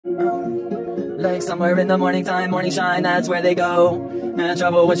Like somewhere in the morning time, morning shine, that's where they go. And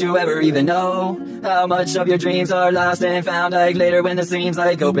trouble, would you ever even know how much of your dreams are lost and found? Like later when the seams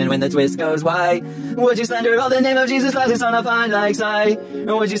like open, when the twist goes wide. Would you slander all the name of Jesus Christ on a pine like sigh?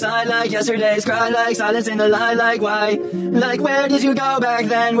 Or would you sigh like yesterday's cry, like silence in the lie, like why? Like where did you go back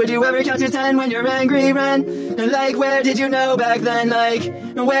then? Would you ever count to 10 when you're angry, Ren? Like where did you know back then? Like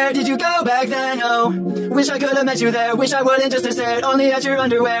where did you go back then? Oh, wish I could have met you there. Wish I wouldn't just have stared only at your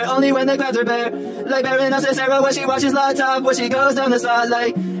underwear, only when the clouds are bare. Like Baroness Sarah when she watches laptop, when she goes down the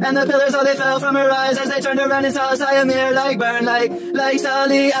spotlight, and the pillars all they fell from her eyes as they turned around and saw a mirror like burn, like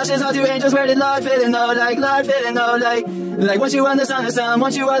Sally, ashes all to angels. Where did Lord fit in though? Like Lord fit in though? Like once you are the son of some,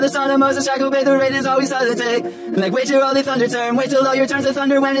 once you are the son of Moses, shackled by the raid is always silent take. Like wait till all the thunder turn, wait till all your turns of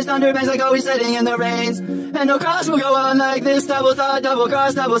thunder when it's thunder bangs like always setting in the rains. And no cross will go on like this, double thought, double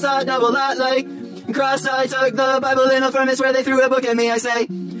cross, double thought, double lot. Like cross I took the Bible in a furnace where they threw a book at me. I say,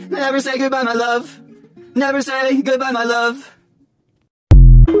 never say goodbye my love, never say goodbye my love.